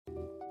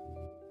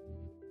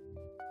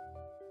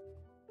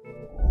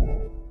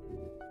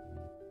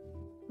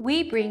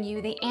We bring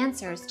you the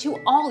answers to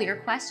all your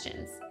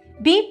questions.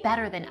 Be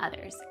better than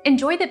others.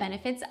 Enjoy the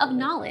benefits of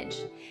knowledge.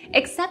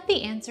 Accept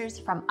the answers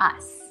from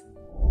us.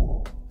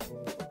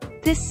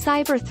 This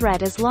cyber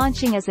threat is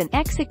launching as an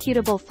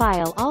executable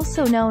file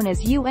also known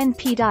as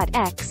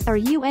UNP.x or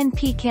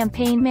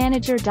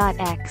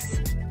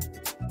UNP-campaign-manager.x.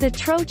 The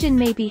Trojan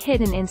may be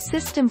hidden in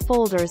system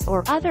folders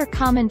or other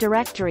common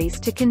directories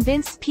to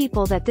convince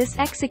people that this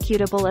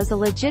executable is a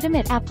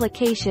legitimate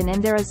application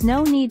and there is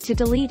no need to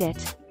delete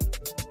it.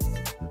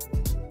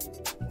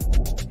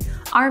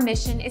 Our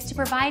mission is to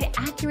provide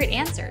accurate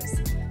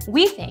answers.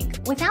 We think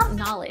without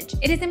knowledge,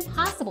 it is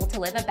impossible to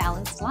live a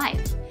balanced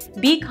life.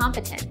 Be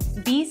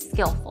competent, be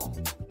skillful.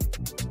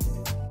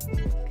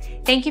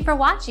 Thank you for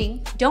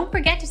watching. Don't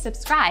forget to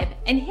subscribe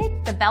and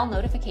hit the bell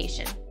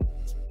notification.